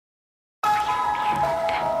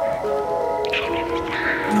We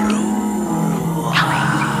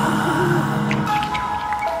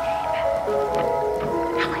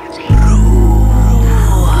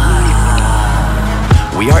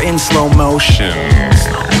are in slow motion.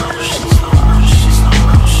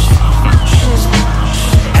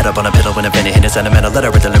 Head up on a pillow in a minute, hit a sentimental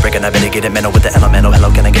letter with the lyric, and I better get it mental with the elemental.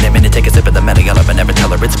 Hello, can I get a minute? Take a sip of the metal yellow, but never tell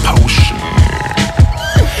her it's potion.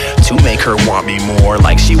 To make her want me more,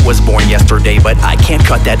 like she was born yesterday, but I can't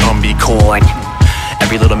cut that cord.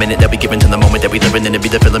 Every little minute that we give into the moment that we live in, and to be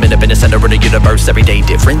the filament up in the center of the universe. Every day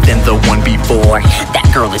different than the one before. That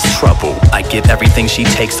girl is trouble. I give everything, she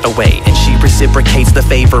takes away, and she reciprocates the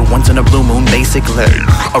favor once in a blue moon, basically.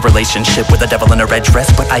 A relationship with a devil in a red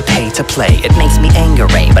dress, but I pay to play. It makes me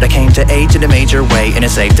angry, but I came to age in a major way, and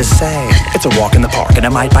it's safe to say it's a walk in the park, and I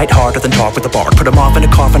might bite harder than talk with the bark. Put 'em off in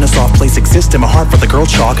a coffin, a soft place exists in my heart for the girl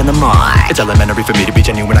chalk and the mark. It's elementary for me to be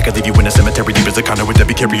genuine. I could leave you in a cemetery deep as a conduit that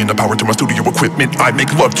be carrying the power to my studio equipment. I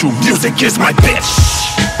make love to music is my bitch.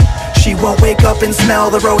 She won't wake up and smell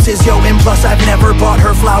the roses, yo, and plus I've never bought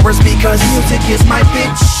her flowers because music is my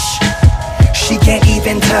bitch. She can't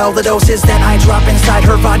even tell the doses that I drop inside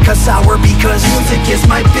her vodka sour because music is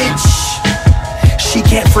my bitch. She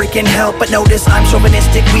can't freaking help but notice I'm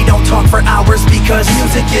chauvinistic. We don't talk for hours because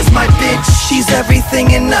music is my bitch. She's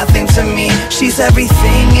everything and nothing to me. She's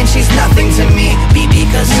everything and she's nothing to me.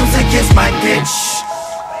 Because music is my bitch.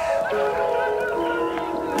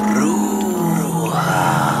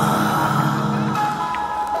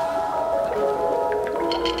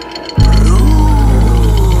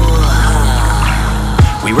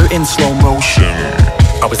 We were in slow motion.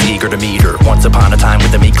 I was eager to meet her. Once upon a time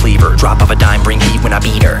with a meat cleaver. Drop of a dime, bring heat when I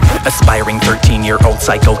beat her. Aspiring 13-year-old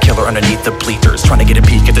psycho killer underneath the bleachers, trying to get a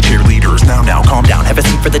peek at the cheerleaders. Now, calm down, have a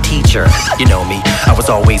seat for the teacher. You know me, I was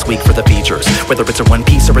always weak for the features. Whether it's a one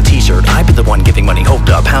piece or a t-shirt, I be the one giving money. Hold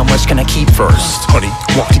up, how much can I keep first? Honey,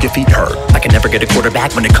 walk to your feet hurt. I can never get a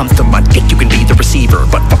quarterback when it comes to my dick. You can be the receiver,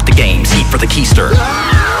 but fuck the games, heat for the keister.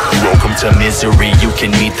 Welcome to misery, you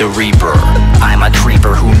can meet the reaper. I'm a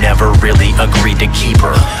creeper who never really agreed to keep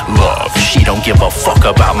her love. She don't give a fuck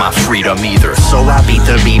about my freedom either. So I beat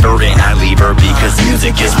the beaver and I leave her because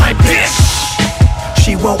music is my bitch.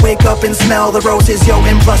 She won't wake up and smell the roses, yo,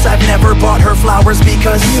 and plus I've never bought her flowers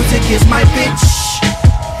because music is my bitch.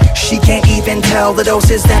 She can't even tell the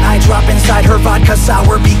doses that I drop inside her vodka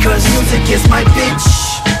sour because music is my bitch.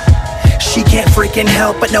 She can't freaking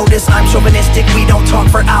help but notice I'm chauvinistic. We don't talk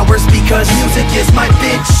for hours because music is my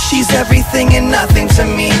bitch. She's everything and nothing to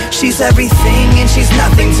me. She's everything and she's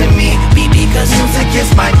nothing to me. Because music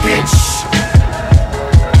is my bitch.